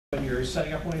When you're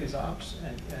setting up one of these ops,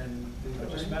 and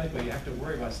just medically, you have to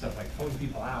worry about stuff like pulling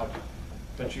people out,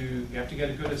 but you have to get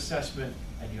a good assessment,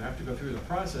 and you have to go through the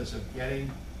process of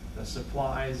getting the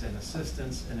supplies and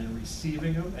assistance, and then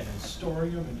receiving them, and then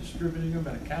storing them, and distributing them,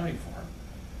 and accounting for them.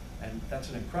 And that's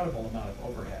an incredible amount of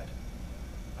overhead.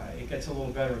 It gets a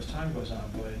little better as time goes on,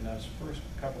 but in those first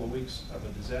couple of weeks of a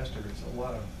disaster,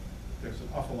 there's an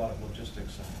awful lot of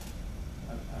logistics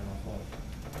and an awful lot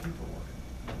of people working.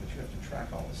 But you have to track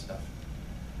all this stuff.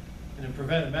 And in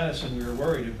preventive medicine, we were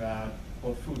worried about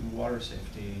both food and water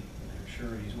safety and their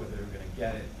sureties, whether they were going to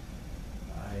get it.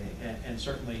 And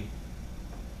certainly,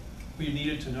 we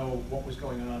needed to know what was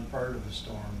going on prior to the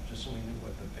storm, just so we knew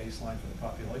what the baseline for the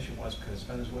population was, because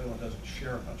Venezuela doesn't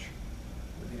share much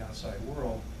with the outside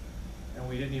world. And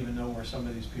we didn't even know where some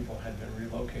of these people had been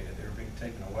relocated. They were being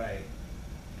taken away.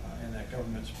 And that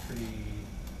government's pretty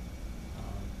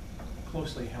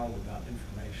closely held about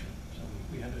information. So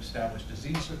we had to establish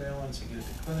disease surveillance and get it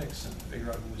to clinics and figure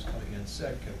out who was coming in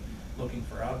sick and looking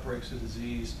for outbreaks of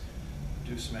disease,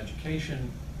 do some education,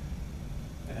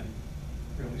 and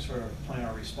really sort of plan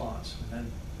our response. And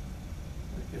then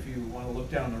if you want to look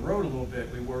down the road a little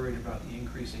bit, we worried about the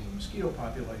increasing mosquito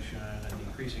population and the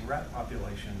increasing rat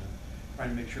population, and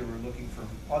trying to make sure we're looking for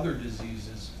other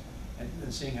diseases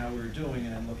and seeing how we were doing,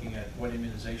 and then looking at what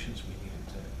immunizations we needed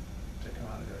to come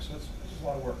out of there. So it's a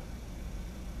lot of work.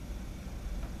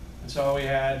 And so we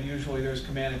had, usually there's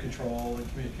command and control and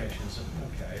communications, and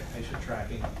okay, patient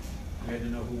tracking. We had to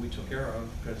know who we took care of,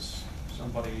 because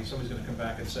somebody's going to come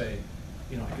back and say,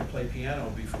 you know, I could play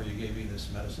piano before you gave me this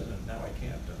medicine, and now I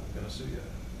can't, and I'm going to sue you.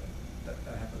 That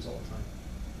happens all the time.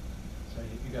 So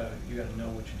you got to know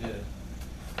what you did.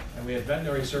 And we had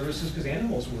veterinary services, because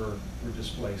animals were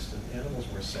displaced, and animals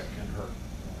were sick and hurt.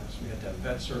 So we had to have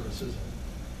vet services.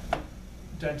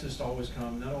 Dentists always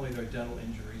come, not only their dental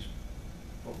injuries,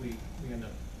 but we end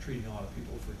up treating a lot of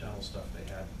people for dental stuff they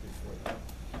had before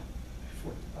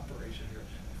the operation here,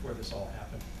 before this all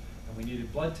happened. And we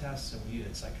needed blood tests, and we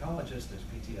needed psychologists. There's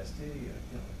PTSD,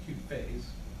 acute phase,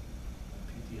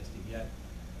 PTSD yet.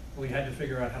 We had to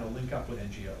figure out how to link up with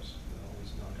NGOs,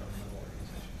 always non-governmental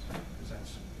organizations, because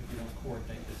that's, if you don't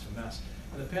coordinate, it's a mess.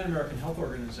 And the Pan American Health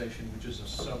Organization, which is a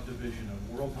subdivision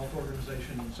of World Health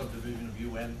Organization, subdivision of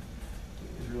UN,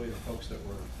 is really the folks that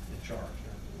were in charge.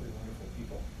 They're really wonderful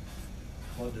people.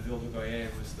 Claude de Ville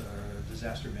was the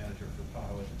disaster manager for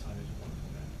PAO at the time. He's a wonderful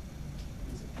man.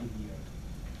 He's a PVO.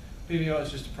 PVO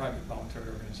is just a private voluntary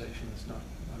organization. It's not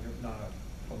a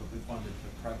publicly funded,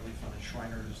 but privately funded.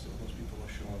 Shriners, those people will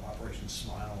show up. Operation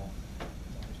Smile, all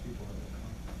these people that will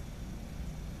come.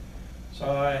 So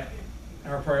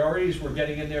our priorities were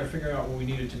getting in there, figuring out what we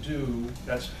needed to do.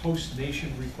 That's host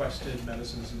nation requested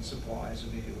medicines and supplies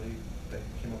immediately. They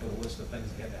came up with a list of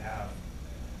things they had to have.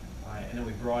 And then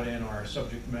we brought in our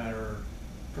subject matter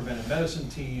preventive medicine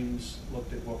teams,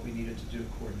 looked at what we needed to do,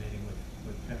 coordinating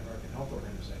with Pan American Health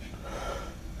Organization.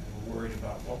 And we're worried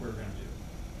about what we were going to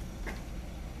do.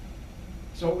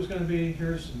 So it was going to be,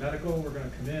 here's medical, we're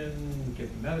going to come in, give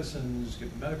them medicines, give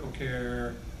them medical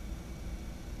care,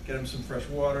 get them some fresh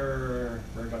water,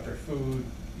 worry about their food.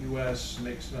 U.S.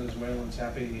 makes Venezuelans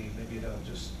happy. Maybe that'll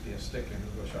just be a stick in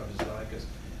Hugo Chavez's eye, because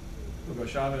Hugo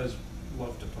Chavez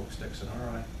loved to poke sticks in our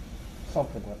eye.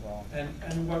 Something went wrong.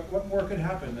 And what more could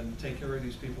happen than take care of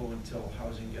these people until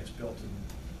housing gets built and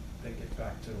they get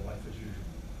back to life as usual.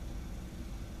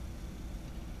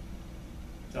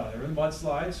 So there were the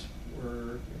mudslides.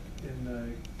 Were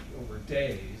in over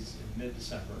days in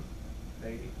mid-December.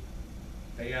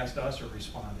 They asked us, or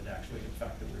responded actually, to the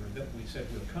fact that we said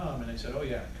we'll come, and they said, oh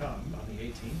yeah, come on the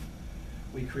 18th.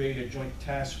 We created a joint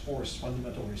task force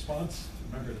fundamental response.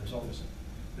 Remember, there's always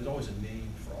a name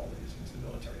for all these things. The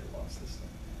military loves this stuff.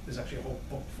 There's actually a whole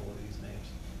book full of these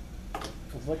names.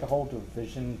 It's like a whole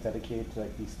division dedicated to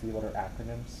like these three-letter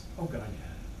acronyms. Oh God,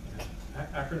 yeah.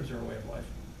 Acronyms are a way of life.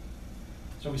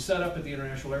 So we set up at the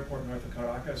international airport north of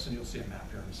Caracas, and you'll see a map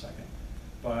here in a second.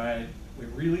 But we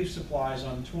relieved supplies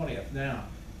on the 20th. Now,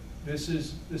 this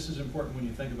is important when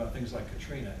you think about things like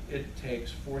Katrina. It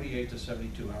takes 48 to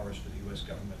 72 hours for the U.S.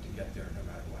 government to get there, no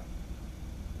matter what.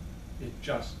 It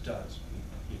just does.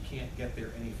 You can't get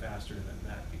there any faster than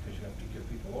that, because you have to give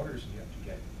people orders, and you have to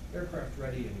get aircraft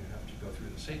ready, and you have to go through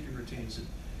the safety routines, and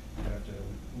you have to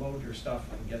load your stuff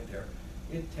and get there.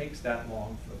 It takes that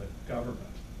long for the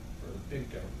government, for the big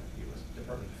government, U.S.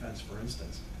 Department of Defense, for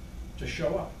instance, to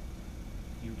show up.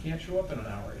 You can't show up in an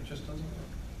hour. It just doesn't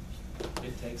work.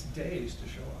 It takes days to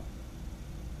show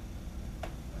up.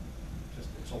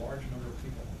 It's a large number of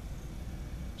people.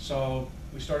 So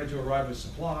we started to arrive with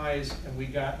supplies, and we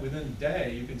got, within a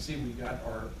day, you can see we got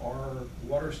our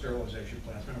water sterilization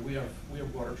plants. Remember, we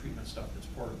have water treatment stuff that's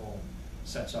portable,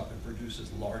 sets up and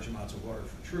produces large amounts of water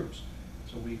for troops.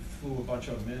 So we flew a bunch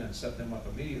of them in and set them up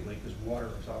immediately, because water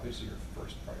is obviously your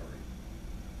first priority.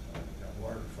 So we got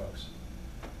water, folks.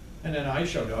 And then I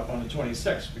showed up on the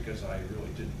 26th, because I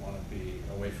really didn't want to be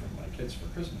away from my kids for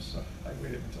Christmas, so I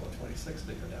waited until the 26th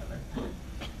to go down there.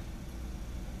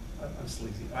 I'm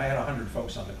sleazy. I had 100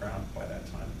 folks on the ground by that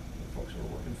time, the folks who were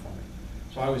working for me.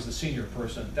 So I was the senior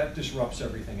person. That disrupts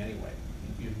everything anyway.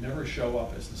 You never show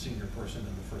up as the senior person in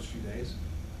the first few days,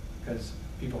 because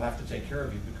people have to take care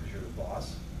of you because you're the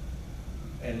boss,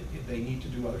 and they need to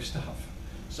do other stuff.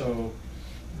 So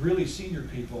really senior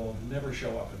people never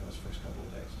show up in those first couple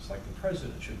of days. It's like the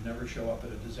president should never show up at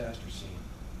a disaster scene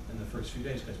in the first few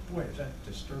days, because boy, does that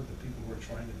disturb the people who are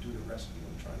trying to do the rescue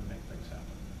and trying to make things happen.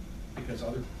 Because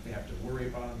they have to worry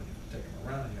about them, and you have to take them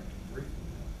around, and you have to brief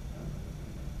them.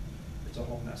 It's a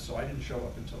whole mess. So I didn't show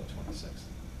up until the 26th.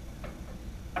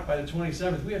 By the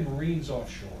 27th, we had Marines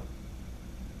offshore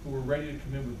who were ready to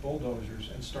come in with bulldozers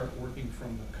and start working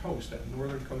from the coast, that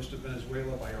northern coast of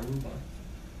Venezuela by Aruba,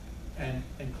 and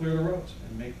clear the roads,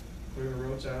 and clear the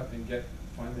roads out and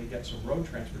finally get some road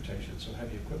transportation so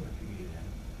heavy equipment can get in.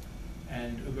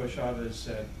 And Hugo Chavez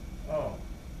said, "Oh,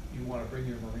 you want to bring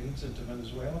your Marines into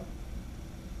Venezuela?"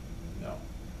 No.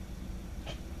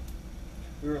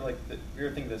 We were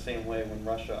thinking the same way when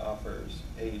Russia offers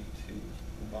aid to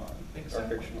Iran.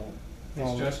 Exactly. Our fictional.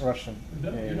 It's just Russian. No,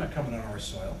 Yeah, you're yeah. not coming on our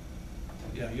soil.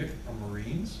 Yeah, you're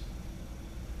Marines.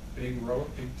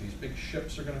 These big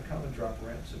ships are going to come and drop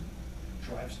ramps and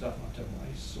drive stuff onto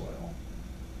my soil.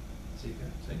 See,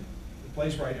 it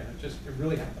plays right in. It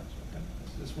really happens. Okay?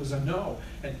 This was a no.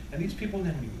 And these people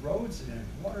didn't have any roads, they didn't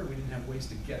have water, we didn't have ways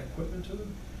to get equipment to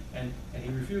them. And he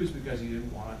refused because he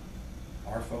didn't want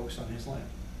our folks on his land.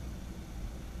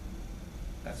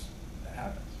 That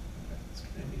happens. Okay? It's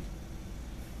kind of neat.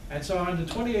 And so on the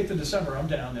 28th of December, I'm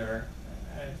down there,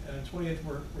 and on the 28th,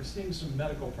 we're seeing some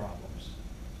medical problems.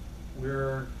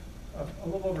 We're a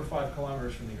little over 5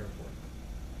 kilometers from the airport.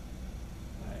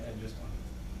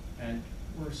 And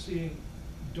we're seeing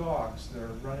dogs that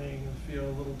are running in the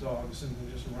field, little dogs, and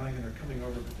they're just running, and they're coming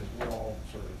over because we're all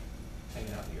sort of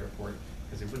hanging out in the airport,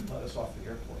 because they wouldn't let us off the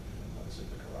airport, they wouldn't let us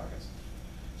into Caracas.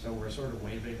 So we're sort of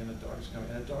waving, and the dogs coming,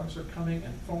 and the dogs are coming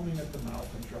and foaming at the mouth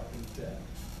and dropping dead.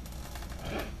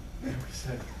 And we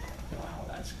said, "Wow,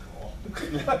 that's cool."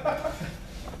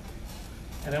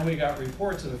 And then we got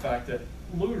reports of the fact that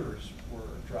looters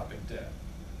were dropping dead,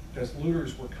 because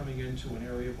looters were coming into an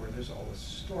area where there's all this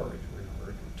storage.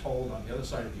 We're told on the other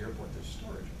side of the airport there's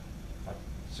storage, like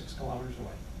 6 kilometers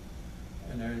away.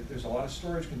 And there's a lot of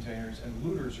storage containers, and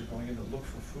looters are going in to look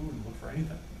for food and look for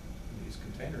anything in these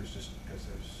containers, just because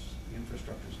the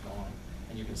infrastructure's gone.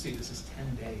 And you can see this is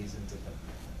 10 days into the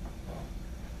well.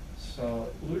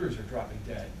 So looters are dropping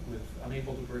dead with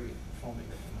unable to breathe, foaming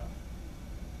at the mouth.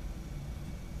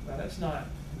 Now that's not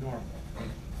normal.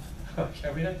 Okay,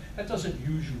 I mean, that doesn't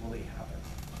usually happen.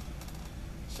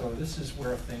 So this is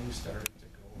where things started to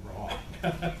go wrong.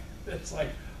 It's like,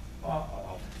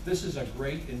 uh-oh. This is a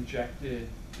great injected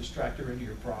distractor into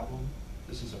your problem.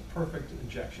 This is a perfect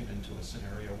injection into a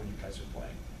scenario when you guys are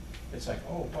playing. It's like,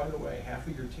 oh, by the way, half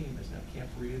of your team is now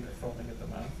can't breathe, they're foaming at the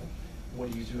mouth. And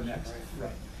what do you do next?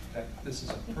 Right. This is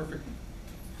a perfect,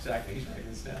 exactly, he's writing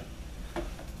this down.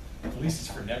 At least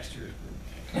it's for next year's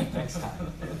group. Next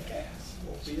time.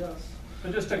 Won't be us.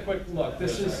 But just a quick look,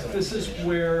 this is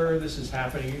where this is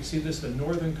happening. You see this, the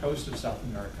northern coast of South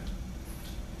America.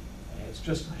 And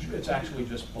it's actually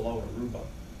just below Aruba.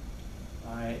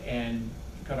 And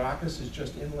Caracas is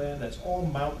just inland. That's all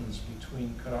mountains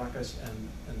between Caracas and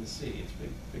the sea. It's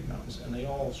big mountains, and they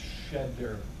all shed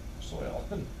their soil,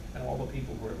 and all the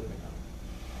people who are living on it.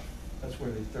 That's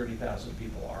where the 30,000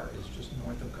 people are, is just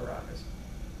north of Caracas.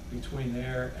 Between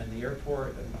there and the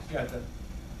airport and Maqueta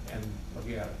and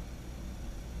Loguera.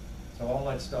 So all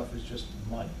that stuff is just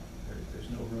mud. There's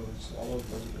no roads. All those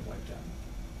roads have been wiped out.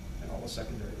 And all the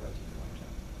secondary roads have been wiped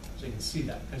out. So you can see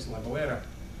that. There's La Guera,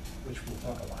 which we'll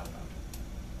talk a lot about.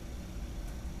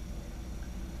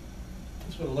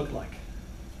 That's what it looked like.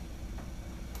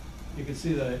 You can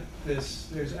see that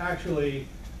there's actually,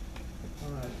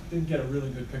 didn't get a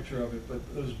really good picture of it, but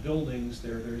those buildings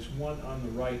there's one on the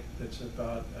right that's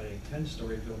about a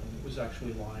 10-story building that was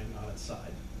actually lying on its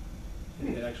side.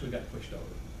 It actually got pushed over.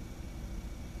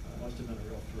 It must have been a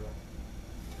real thrill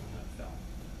when that fell.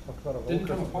 Talk about a roller Didn't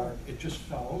come coaster apart, ride. it just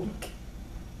fell over. It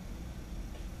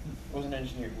wasn't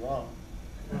engineered wrong.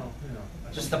 Well,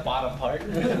 Just the bottom part?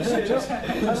 Just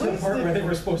the part where they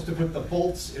were supposed to put the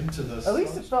bolts into the. At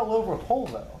least it fell over a pole,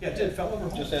 though. Yeah, it did, fell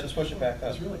over. Just had to push it back up.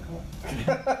 That's really cool.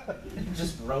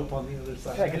 Just rope on the other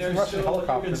side. Yeah, And get there's some Russian still, you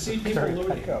helicopters can see to people carry it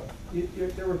looting. back up.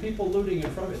 There were people looting in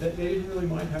front of it. They didn't really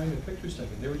mind having the pictures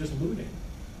taken. They were just looting.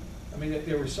 I mean,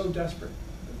 they were so desperate.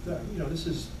 This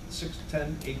is 6,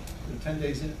 10, 8, 10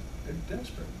 days in. They're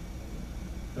desperate.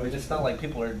 I mean, it's not like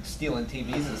people are stealing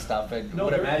TVs and stuff. I No,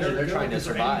 would imagine they're trying to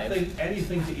looking for survive.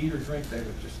 anything to eat or drink, they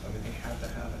would just, I mean, they had to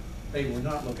have it. They were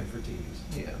not looking for TVs.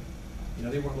 Yeah.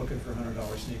 They weren't looking for $100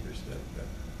 sneakers that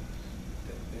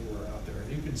they were out there.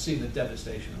 And you can see the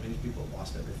devastation. I mean, these people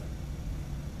lost everything.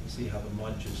 You see how the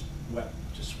mud just wept,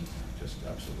 just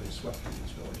absolutely swept through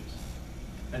these villages.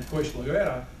 And pushed La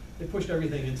Guaira, they pushed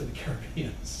everything into the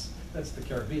Caribbean. That's the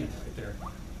Caribbean right there,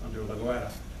 under La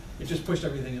Guaira. It just pushed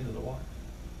everything into the water.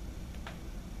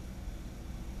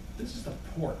 This is the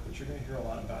port, which you're going to hear a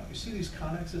lot about. You see these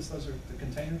connexes? Those are the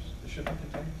containers, the shipping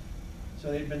containers.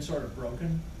 So they've been sort of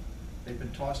broken. They've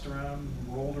been tossed around,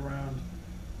 rolled around,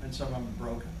 and some of them are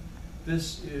broken.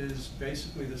 This is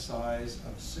basically the size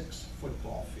of 6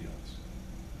 football fields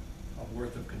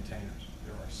worth of containers.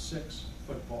 There are 6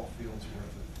 football fields worth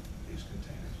of these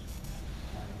containers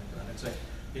lying on the ground.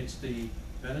 It's the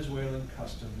Venezuelan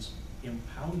Customs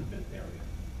impoundment area.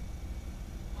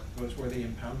 So it's where they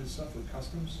impounded stuff with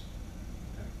customs.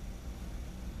 Okay.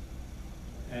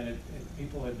 And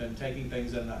people had been taking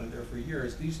things in and out of there for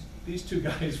years. These 2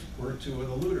 guys were 2 of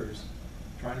the looters,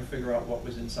 trying to figure out what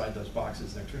was inside those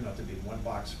boxes. There turned out to be one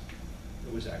box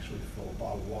that was actually full of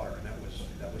bottled water, and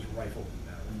that was rifled in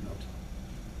a matter of no time.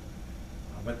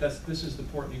 But this is the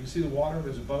port. You can see the water.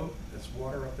 There's a boat. That's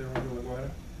water up there under La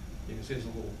Guaira. You can see there's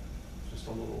just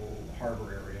a little harbor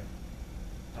area.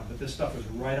 But this stuff is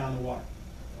right on the water.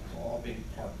 It's all being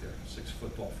parked there. 6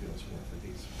 football fields worth of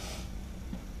these.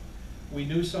 We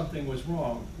knew something was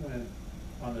wrong when,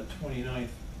 on the 29th,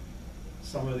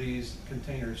 some of these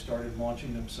containers started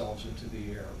launching themselves into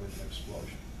the air with an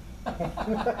explosion.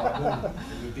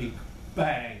 It would be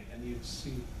bang, and you'd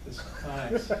see this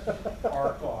Connex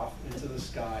arc off into the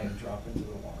sky and drop into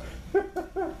the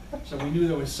water. So we knew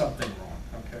there was something wrong,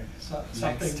 okay?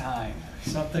 Next time.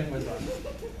 Something was on.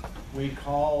 We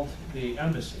called the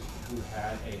embassy, who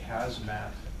had a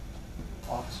hazmat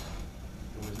officer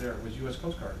who was there. It was U.S.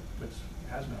 Coast Guard, puts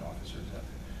hazmat officers out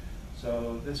there.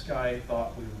 So this guy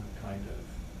thought we were kind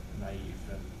of naive,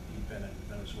 and he'd been in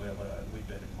Venezuela, and we'd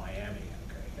been in Miami,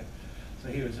 okay? So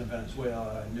he was in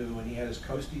Venezuela, knew, and he had his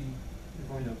coastie,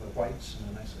 going to the whites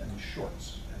and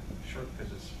shorts,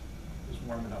 because it was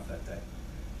warm enough that day.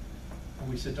 And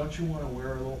we said, don't you want to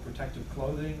wear a little protective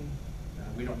clothing?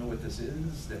 We don't know what this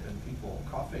is. There have been people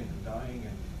coughing and dying,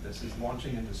 and this is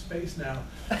launching into space now.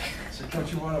 I said,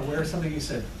 don't you want to wear something? He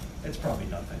said, it's probably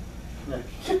nothing.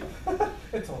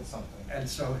 It's on something. And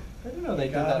so I didn't know they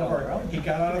did that on their own. he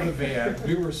got out of the van.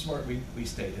 We were smart. We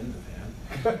stayed in the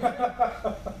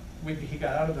van. He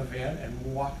got out of the van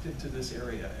and walked into this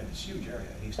area, and it's a huge area.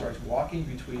 And he starts walking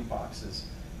between boxes,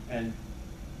 and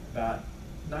about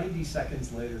 90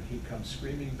 seconds later, he comes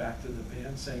screaming back to the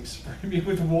van saying, spray me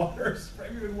with water,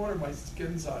 my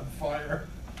skin's on fire.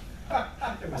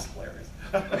 It was hilarious.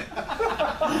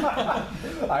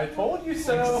 I told you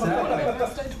so. Exactly.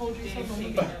 First I told you Dave,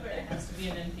 something. take it up. It has to be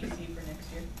an NPC for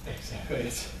next year.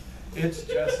 Exactly. It's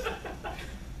just,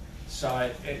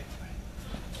 so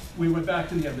we went back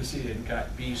to the embassy and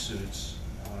got B suits,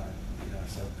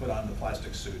 so put on the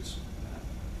plastic suits,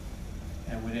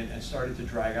 and went in and started to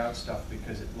drag out stuff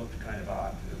because it looked kind of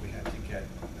odd that we had to get,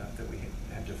 that we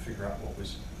had to figure out what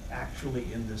was actually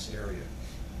in this area.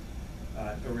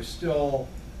 There was still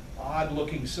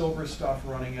odd-looking silver stuff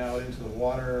running out into the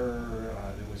water.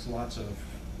 There was lots and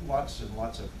lots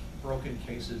of broken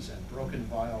cases and broken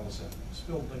vials and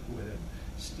spilled liquid and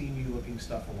steamy-looking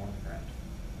stuff along the ground.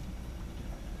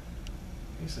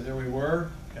 Okay, so there we were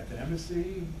at the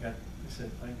embassy. We said,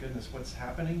 thank goodness, what's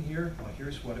happening here? Well,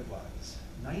 here's what it was.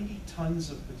 90 tons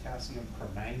of potassium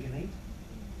permanganate,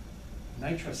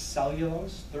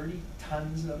 nitrocellulose, 30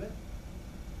 tons of it.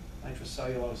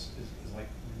 Nitrocellulose is like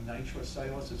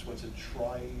nitrocellulose. It's what's a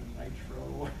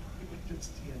tri-nitro, it's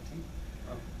TNT.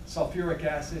 Sulfuric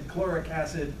acid, chloric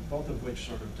acid, both of which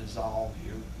sort of dissolve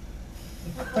you.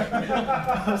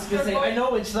 I was gonna say, I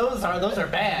know which those are. Those are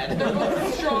bad. They're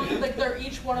both strong, like they're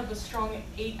each one of the strong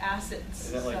 8 acids.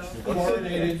 Is that like So.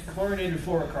 Chlorinated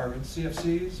fluorocarbons,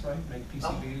 CFCs, right? Make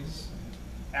PCBs.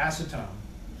 Acetone,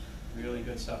 really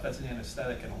good stuff. That's an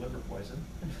anesthetic and a liver poison.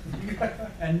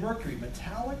 And mercury,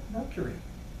 metallic mercury.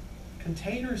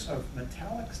 Containers of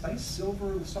metallic, nice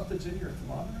silver, the stuff that's in your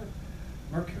thermometer,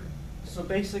 mercury. So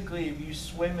basically, if you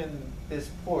swim in this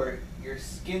port, your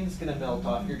skin's gonna melt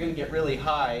off, you're gonna get really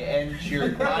high, and your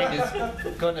mind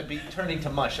is gonna be turning to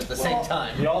mush at the same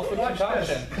time. We all switch Watch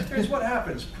concoction. this. Here's what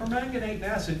happens. Permanganate and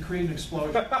acid create an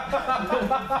explosion.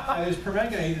 And this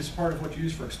permanganate is part of what you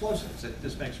use for explosives.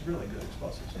 This makes really good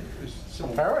explosives. It was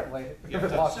Civil War. Apparently. Yeah, If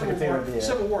it lost the container of the air.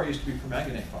 Civil War used to be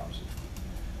permanganate bombs.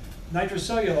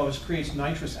 Nitrocellulose creates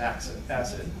nitrous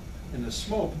acid in the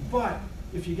smoke, but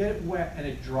if you get it wet and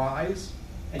it dries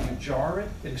and you jar it,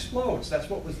 it explodes. That's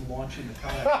what was launching the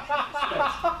comet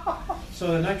into space. So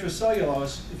the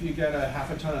nitrocellulose, if you get a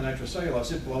half a ton of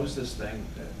nitrocellulose, it blows this thing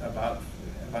about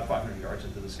 500 yards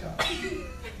into the sky.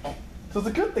 So it's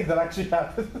a good thing that actually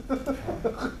happened.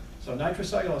 So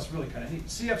nitrocellulose really kind of neat.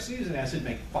 CFCs and acid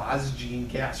make phosgene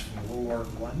gas from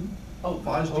World War I. Oh,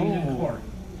 Phosgene and oh. chlorine.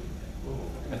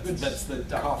 That's the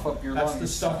stuff. cough up your That's lungs. the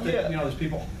stuff that, Yeah. you know, there's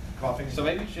people coughing. So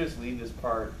maybe you should just leave this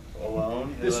part alone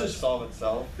and This let it is- solve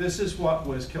itself. This is what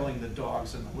was killing the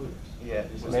dogs and the looters. Yeah.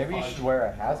 Was Maybe you phos- should wear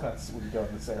a hazmat suit when you go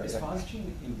in this area. Is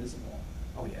phosgene invisible?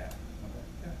 Oh, yeah.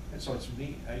 Yeah. And so it's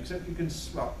neat, except you can,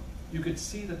 well, you could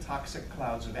see the toxic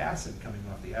clouds of acid coming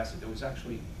off the acid. There was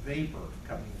actually vapor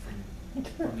coming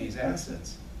from these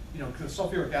acids. You know, because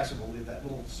sulfuric acid will leave that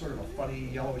little sort of a funny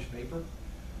yellowish vapor.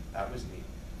 That was neat.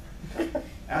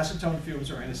 Acetone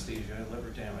fumes are anesthesia and liver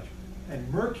damage. And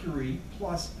mercury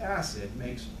plus acid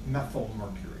makes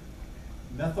methylmercury.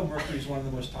 Methylmercury is one of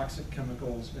the most toxic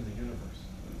chemicals in the universe.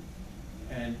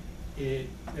 And it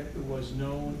was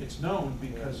known, it's known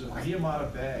because of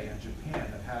Miyamata Bay in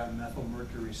Japan that had a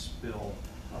methylmercury spill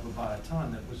of about a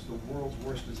ton that was the world's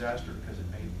worst disaster because it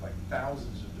made like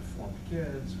thousands of deformed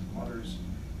kids and mothers,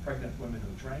 pregnant women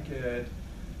who drank it.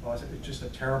 Well, it's just a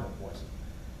terrible poison.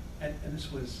 And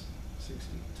this was 60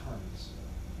 tons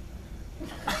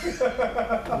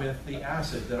with the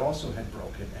acid that also had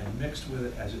broken and mixed with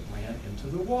it as it ran into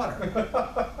the water.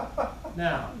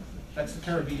 Now, that's the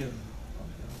Caribbean.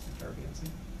 The Caribbean Sea.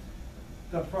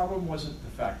 The problem wasn't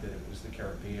the fact that it was the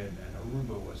Caribbean and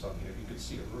Aruba was on here. You could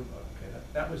see Aruba. Okay,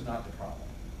 that was not the problem.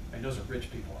 I mean, those are rich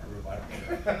people on Aruba. I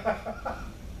don't care.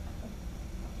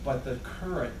 But the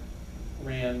current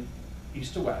ran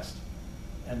east to west,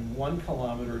 and 1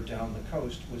 kilometer down the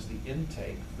coast was the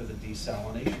intake for the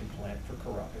desalination plant for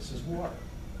Caracas's water,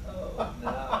 Oh,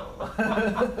 no.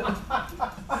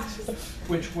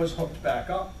 which was hooked back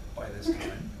up by this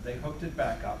time. They hooked it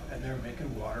back up, and they're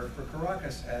making water for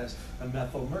Caracas as the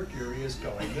methylmercury is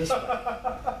going this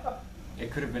way. It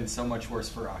could have been so much worse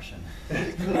for Roshan. Why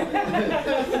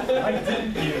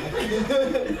didn't you?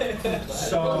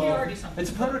 Well, he already So, saw.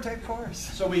 It's a prototype course.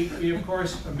 so we of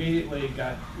course immediately we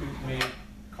made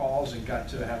calls and got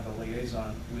to have the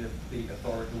liaison with the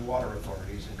water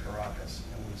authorities in Caracas,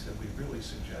 and we said, we really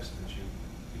suggest that you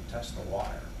test the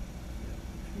water,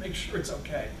 make sure it's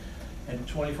okay. And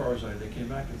 24 hours later, they came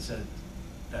back and said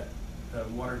that the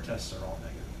water tests are all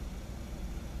negative.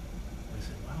 We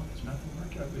said, wow, there's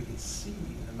methylmercury. We could see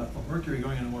the methylmercury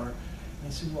going in the water.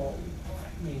 And they said, well,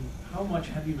 I mean, how much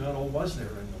heavy metal was there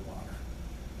in the water?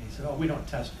 And he said, oh, we don't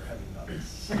test for heavy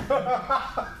metals.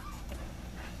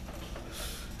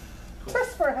 Cool.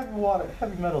 Test for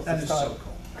heavy metals That this is time. so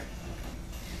cool.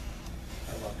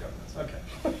 I love governments.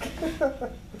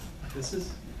 Okay. This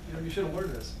is, you know, you should have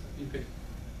learned this. You could,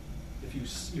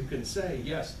 if you can say,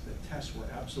 yes, the tests were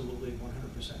absolutely 100%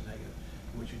 negative.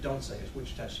 And what you don't say is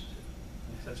which test you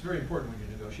did. That's very important when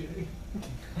you're negotiating.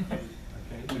 Okay.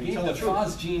 We You gave tell the truth.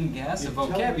 phosgene gas You a tell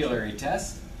the vocabulary truth.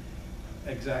 test.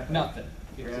 Exactly. Nothing.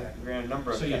 Exactly. We ran a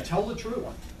number of So you tests. tell the truth,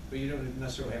 but you don't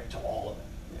necessarily have to tell all of it.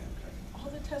 All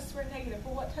the tests were negative.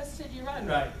 Well, what tests did you run?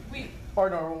 Right. Or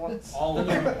normal ones. All of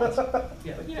them at once.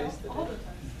 Yeah. You know, all the tests.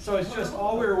 So it's just,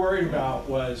 all we were worried about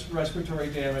was respiratory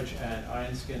damage and eye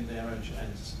and skin damage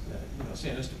and,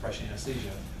 CNS depression,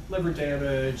 anesthesia, liver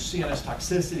damage, CNS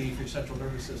toxicity for your central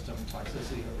nervous system,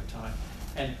 toxicity over time,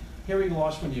 and hearing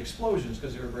loss from the explosions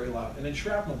because they were very loud, and then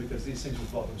shrapnel because these things would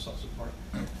blow themselves apart.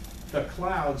 The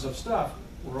clouds of stuff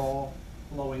were all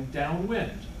blowing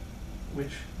downwind,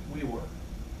 which we were.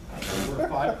 We're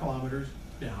 5 kilometers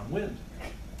downwind.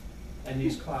 And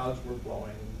these clouds were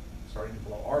starting to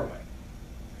blow our way.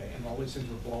 Okay, and all these things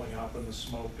were blowing up, and the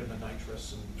smoke and the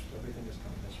nitrous and everything is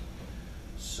coming this way.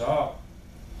 So,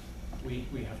 we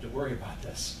have to worry about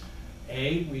this.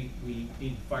 We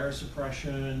need fire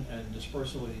suppression and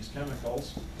dispersal of these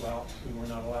chemicals. Well, we were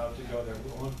not allowed to go there.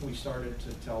 When we started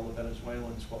to tell the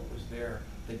Venezuelans what was there,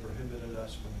 they prohibited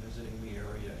us from visiting the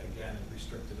area again and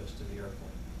restricted us to the airport.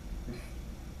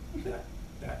 Then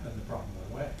the problem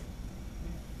went away.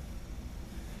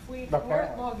 we The ignore it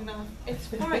power. long enough, it's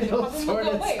fine, the It'll problem will sort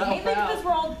go away, itself mainly because out.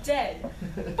 we're all dead,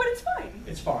 but it's fine.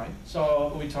 It's fine.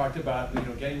 So we talked about,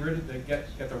 getting rid of,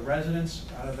 get the residents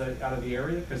out of the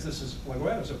area, because this is, like,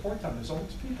 well, it was a port town, there's all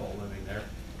these people living there.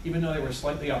 Even though they were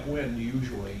slightly upwind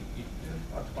usually,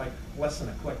 like less than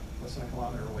a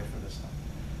kilometer away from this stuff.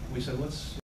 We said, let's